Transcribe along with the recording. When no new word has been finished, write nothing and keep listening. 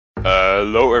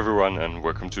Hello everyone and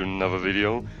welcome to another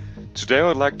video. Today I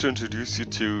would like to introduce you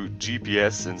to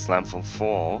GPS in Slimefun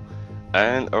 4,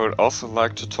 and I would also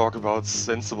like to talk about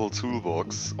Sensible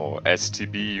Toolbox, or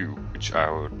STB, which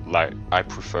I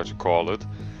prefer to call it,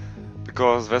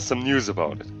 because there's some news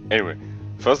about it. Anyway,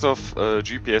 first off,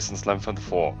 GPS in Slimefun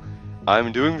 4.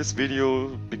 I'm doing this video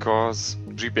because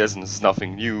GPS is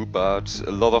nothing new, but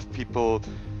a lot of people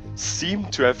seem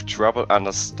to have trouble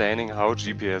understanding how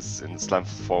GPS in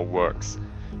Slimefun 4 works.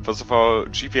 First of all,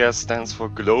 GPS stands for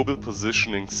Global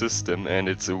Positioning System, and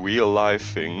it's a real-life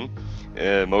thing.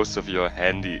 Most of your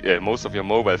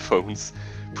mobile phones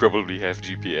probably have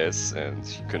GPS, and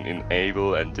you can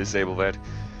enable and disable that.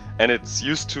 And it's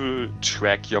used to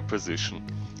track your position.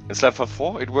 In Slimefun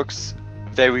 4, it works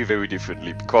very, very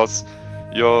differently because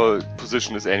your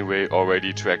position is anyway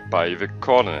already tracked by the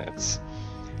coordinates.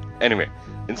 Anyway,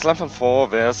 in Slimefun 4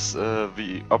 there's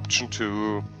the option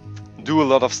to do a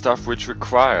lot of stuff which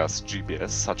requires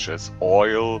GPS, such as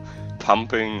oil,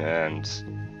 pumping and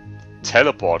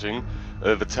teleporting.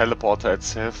 The teleporter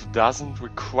itself doesn't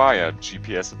require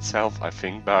GPS itself, I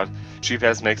think, but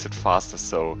GPS makes it faster,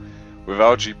 so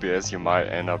without GPS you might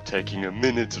end up taking a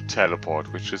minute to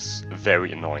teleport, which is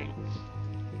very annoying.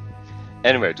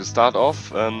 Anyway, to start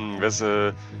off, there's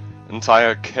an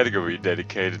entire category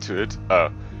dedicated to it.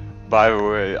 By the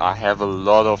way, I have a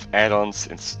lot of add-ons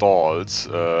installed,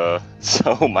 so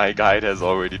my guide has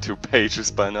already 2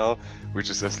 pages by now, which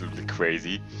is absolutely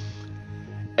crazy.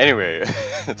 Anyway,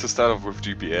 to start off with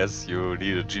GPS, you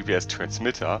need a GPS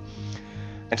transmitter,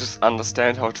 and to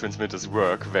understand how transmitters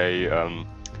work, they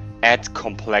add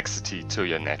complexity to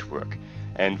your network.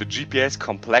 And the GPS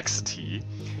complexity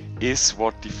is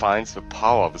what defines the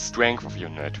power, the strength of your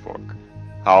network,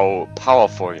 how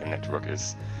powerful your network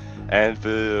is. And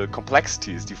the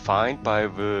complexity is defined by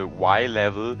the Y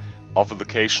level of the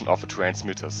location of a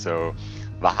transmitter. So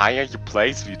the higher you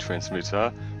place the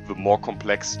transmitter, the more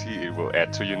complexity it will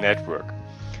add to your network.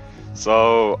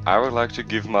 So I would like to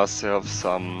give myself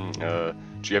some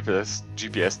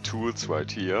GPS tools right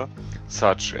here,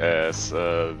 such as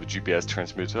the GPS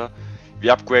transmitter. The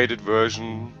upgraded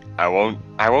version, I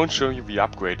won't show you the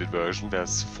upgraded version.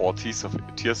 There's 4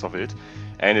 tiers of it,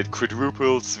 and it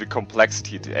quadruples the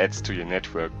complexity it adds to your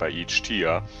network by each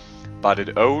tier, but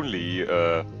it only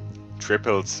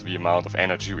triples the amount of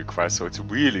energy required, so it's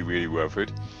really, really worth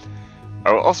it.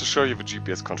 I will also show you the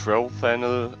GPS control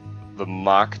panel, the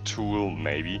marker tool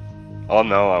maybe. Oh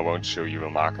no, I won't show you the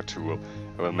marker tool.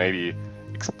 I will maybe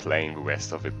explain the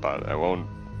rest of it, but I won't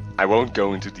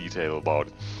go into detail about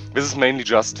it. This is mainly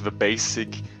just the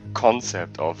basic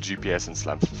concept of GPS in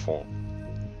Slimefun 4.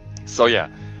 So yeah,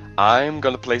 I'm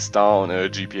gonna place down a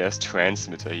GPS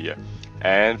transmitter here,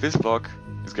 and this block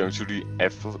is going to do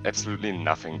absolutely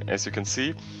nothing. As you can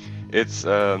see, it's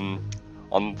on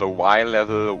the Y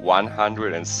level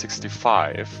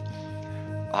 165.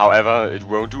 However, it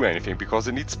won't do anything because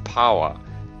it needs power,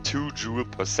 2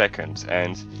 joules per second,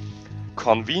 and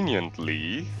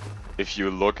conveniently, if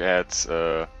you look at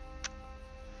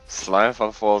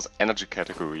Slimefun 4's energy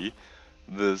category,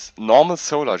 this normal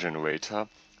solar generator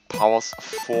powers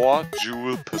 4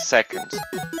 joules per second.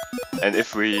 And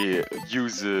if we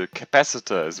use a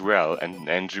capacitor as well, and an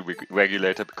energy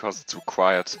regulator, because it's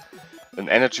required, an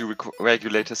energy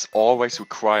regulator is always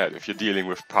required if you're dealing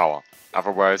with power.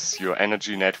 Otherwise your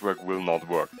energy network will not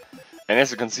work. And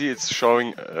as you can see, it's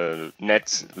showing a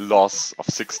net loss of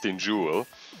 16 joule.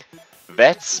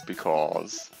 That's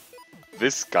because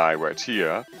this guy right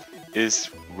here is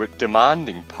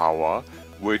demanding power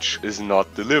which is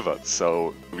not delivered,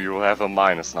 so we will have a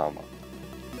minus number.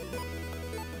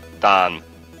 Done.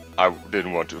 I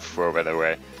didn't want to throw that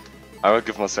away. I will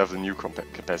give myself a new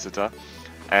capacitor,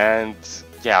 and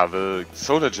yeah, the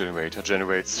solar generator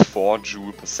generates 4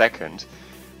 joules per second,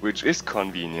 which is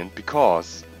convenient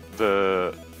because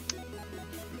the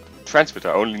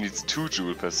transmitter only needs 2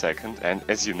 joules per second, and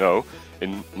as you know,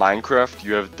 in Minecraft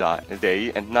you have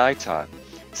day and night time.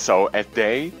 So at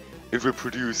day it will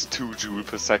produce 2 joules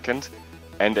per second,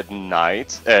 and at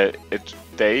night, at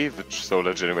day the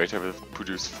solar generator will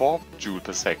produce 4 joules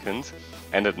per second,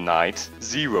 and at night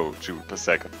 0 joules per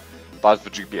second. But the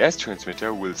GPS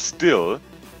transmitter will still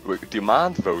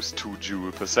demand those 2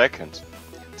 joules per second.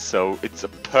 So it's a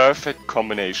perfect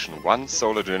combination, 1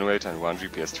 solar generator and 1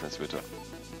 GPS transmitter.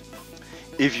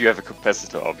 If you have a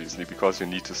capacitor, obviously, because you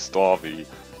need to store the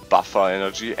buffer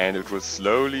energy and it will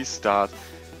slowly start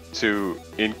to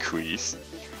increase.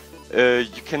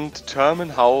 You can determine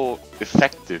how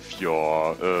effective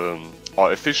your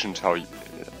or efficient how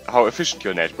efficient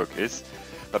your network is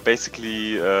by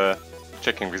basically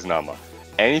checking this number.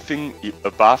 anything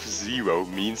above 0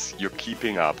 means you're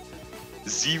keeping up.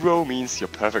 0 means you're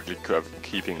perfectly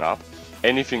keeping up.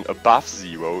 Anything above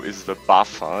 0 is the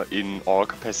buffer in all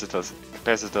capacitors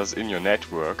in your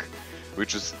network,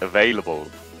 which is available.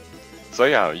 So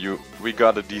yeah, we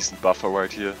got a decent buffer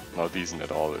right here. Not decent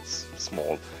at all, it's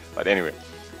small. But anyway,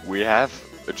 we have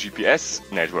a GPS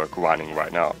network running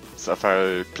right now. So if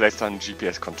I place down a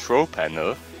GPS control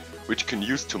panel, which you can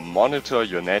use to monitor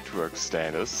your network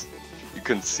status, you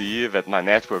can see that my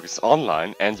network is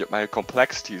online and yet my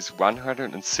complexity is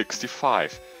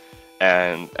 165.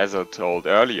 And as I told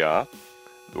earlier,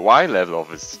 the Y level of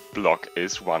this block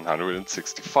is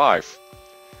 165.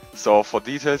 So for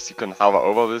details you can hover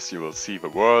over this, you will see the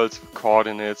world, the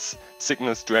coordinates,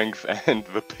 signal strength and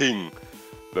the ping.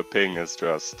 The ping is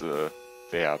just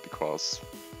there because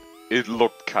it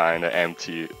looked kinda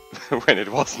empty when it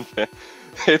wasn't there.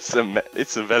 It's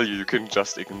a value you can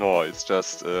just ignore, it's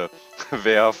just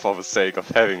there for the sake of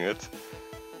having it.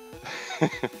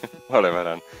 Whatever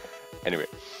then. Anyway,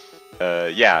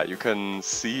 yeah, you can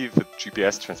see the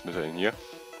GPS transmitter in here.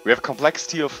 We have a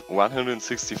complexity of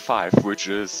 165, which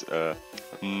is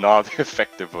not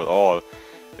effective at all.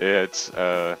 It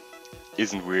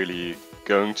isn't really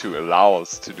going to allow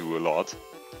us to do a lot.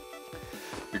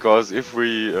 Because if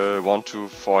we want to,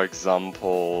 for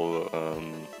example,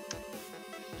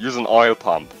 use an oil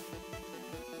pump,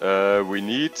 we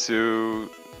need to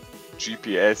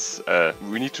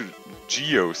we need to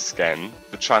geo-scan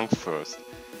the chunk first.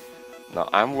 Now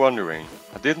I'm wondering,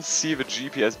 I didn't see the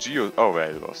GPS geo... Oh, well,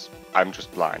 it was. I'm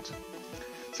just blind.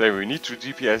 So we need to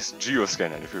GPS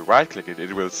geoscan, and if we right click it,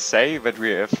 it will say that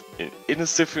we have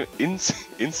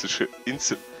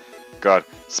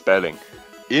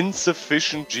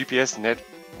insufficient GPS net.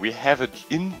 We have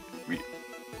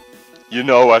you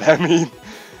know what I mean.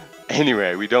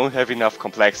 Anyway, we don't have enough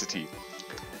complexity,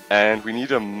 and we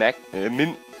need a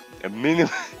minimum.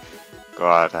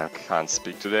 God, I can't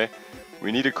speak today.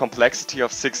 We need a complexity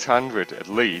of 600 at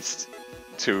least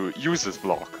to use this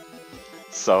block.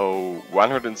 So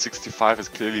 165 is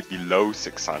clearly below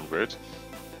 600.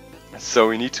 So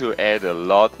we need to add a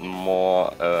lot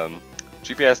more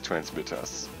GPS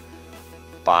transmitters.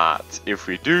 But if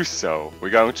we do so,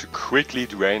 we're going to quickly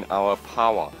drain our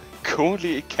power.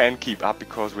 Currently it can keep up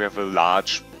because we have a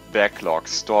large backlog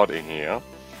stored in here.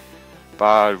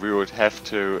 But we would have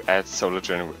to add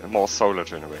more solar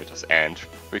generators, and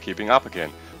we're keeping up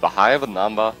again. The higher the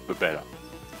number, the better.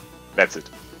 That's it.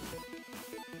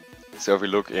 So if we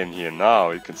look in here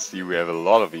now, you can see we have a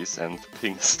lot of these, and the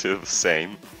ping is still the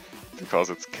same,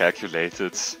 because it's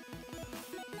calculated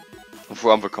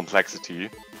from the complexity.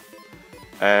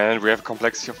 And we have a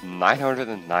complexity of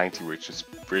 990, which is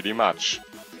pretty much.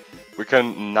 We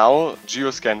can now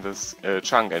geoscan this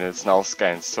chunk, and it's now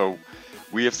scanned. So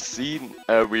we have seen,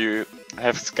 we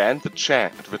have scanned the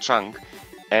chunk,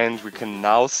 and we can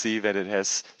now see that it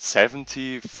has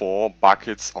 74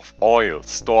 buckets of oil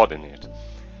stored in it.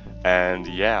 And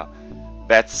yeah,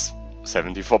 that's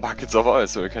 74 buckets of oil,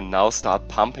 so we can now start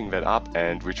pumping that up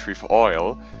and retrieve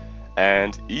oil.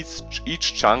 And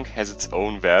each chunk has its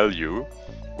own value,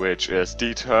 which is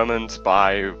determined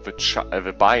by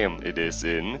the biome it is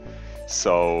in.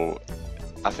 So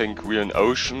I think we're in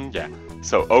ocean, yeah.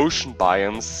 So ocean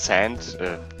biomes, sand,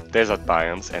 desert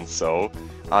biomes and so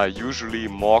are usually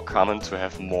more common to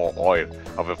have more oil.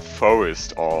 However,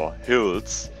 forest or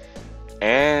hills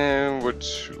and would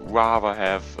rather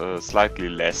have slightly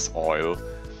less oil.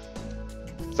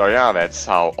 So yeah, that's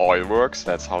how oil works,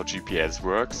 that's how GPS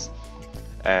works.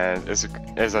 And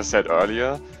as I said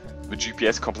earlier, the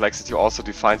GPS complexity also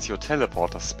defines your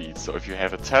teleporter speed. So if you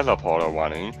have a teleporter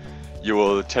running, you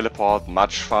will teleport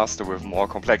much faster with more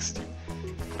complexity.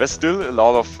 There's still a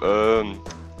lot of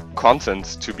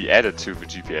content to be added to the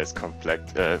GPS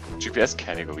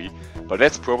category, but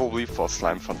that's probably for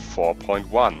Slimefun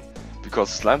 4.1, because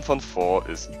Slimefun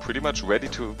 4 is pretty much ready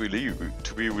to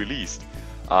be released.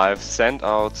 I've sent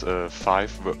out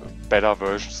 5 beta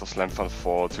versions of Slimefun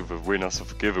 4 to the winners of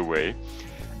the giveaway,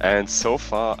 and so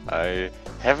far I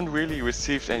haven't really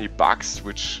received any bugs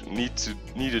which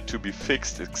needed to be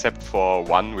fixed, except for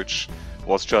one which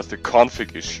was just a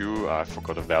config issue. I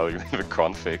forgot a value in the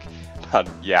config, but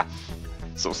yeah.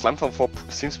 So Slimefun 4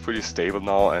 seems pretty stable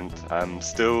now, and I'm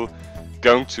still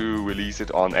going to release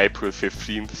it on April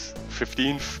 15th.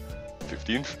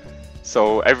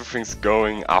 So everything's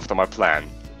going after my plan.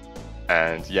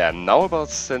 And yeah, now about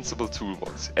Sensible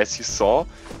Toolbox. As you saw,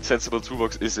 Sensible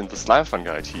Toolbox is in the Slimefun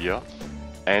guide here,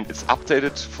 and it's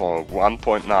updated for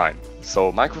 1.9.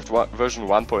 So Minecraft version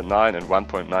 1.9 and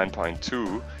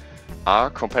 1.9.2 are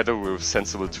compatible with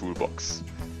Sensible Toolbox.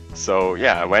 So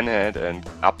yeah, I went ahead and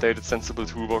updated Sensible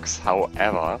Toolbox.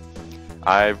 However,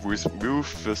 I've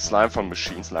removed the Slimefun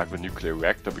machines like the nuclear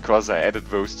reactor because I added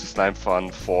those to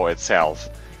Slimefun 4 itself.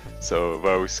 So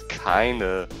those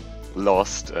kinda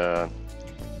lost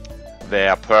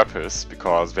their purpose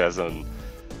because there's an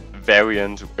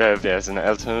variant, there's an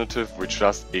alternative which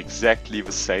does exactly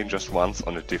the same, just once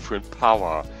on a different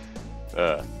power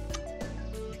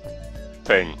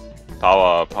thing.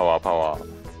 Power.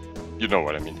 You know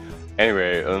what I mean.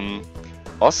 Anyway,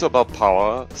 also about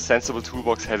power, Sensible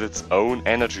Toolbox has its own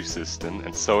energy system,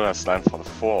 and so does Slimefun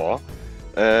 4.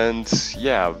 And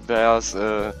yeah, there's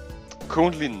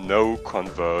currently no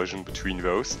conversion between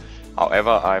those.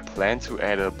 However, I plan to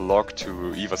add a block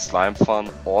to either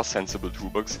Slimefun or Sensible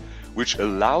Toolbox, which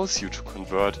allows you to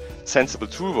convert Sensible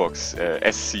Toolbox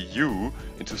SCU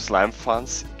into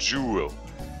Slimefun's Joule.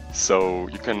 So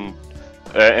you can,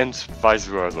 and vice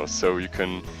versa, so you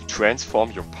can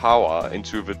transform your power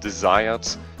into the desired,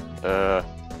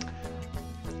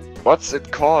 what's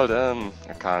it called? I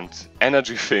can't,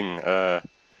 energy thing,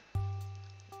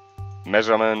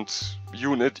 measurement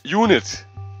unit,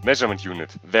 measurement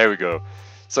unit, there we go.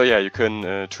 So yeah, you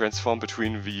can transform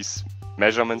between these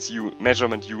measurement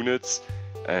units,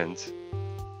 and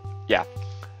yeah.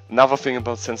 Another thing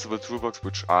about Sensible Toolbox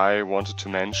which I wanted to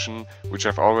mention, which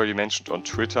I've already mentioned on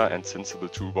Twitter and Sensible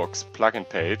Toolbox plugin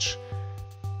page,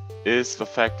 is the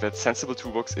fact that Sensible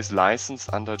Toolbox is licensed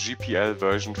under GPL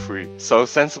version 3. So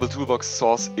Sensible Toolbox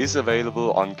source is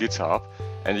available on GitHub,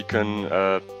 and you can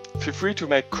feel free to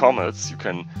make comments, you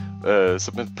can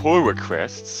submit pull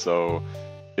requests. So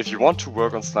if you want to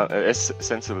work on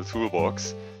Sensible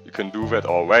Toolbox, you can do that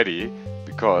already,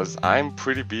 because I'm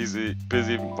pretty busy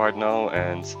right now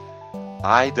and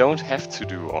I don't have to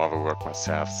do all the work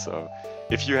myself. So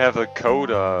if you have a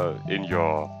coder in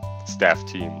your staff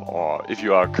team, or if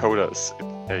you are a coder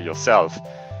yourself,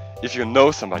 if you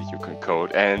know somebody who can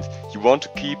code and you want to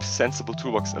keep Sensible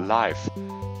Toolbox alive,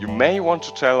 you may want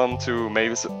to tell them to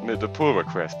maybe submit a pull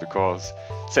request, because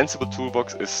Sensible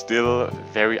Toolbox is still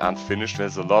very unfinished.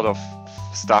 There's a lot of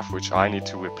stuff which I need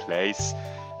to replace,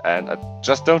 and I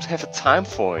just don't have the time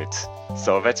for it.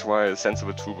 So that's why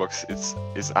Sensible Toolbox is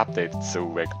updated so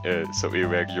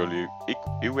irregularly,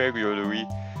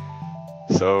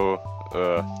 so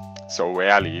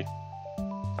rarely.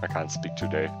 I can't speak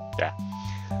today. Yeah.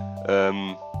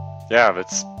 Yeah,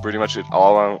 that's pretty much it.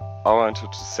 All I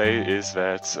wanted to say is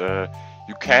that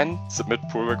you can submit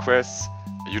pull requests.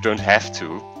 You don't have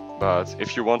to, but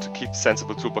if you want to keep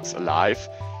Sensible Toolbox alive,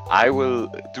 I will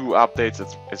do updates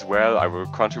as well. I will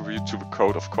contribute to the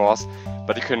code, of course,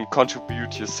 but you can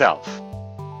contribute yourself.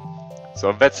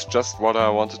 So that's just what I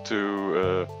wanted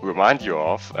to remind you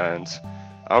of, and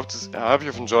I hope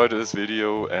you've enjoyed this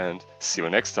video, and see you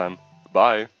next time.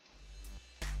 Bye!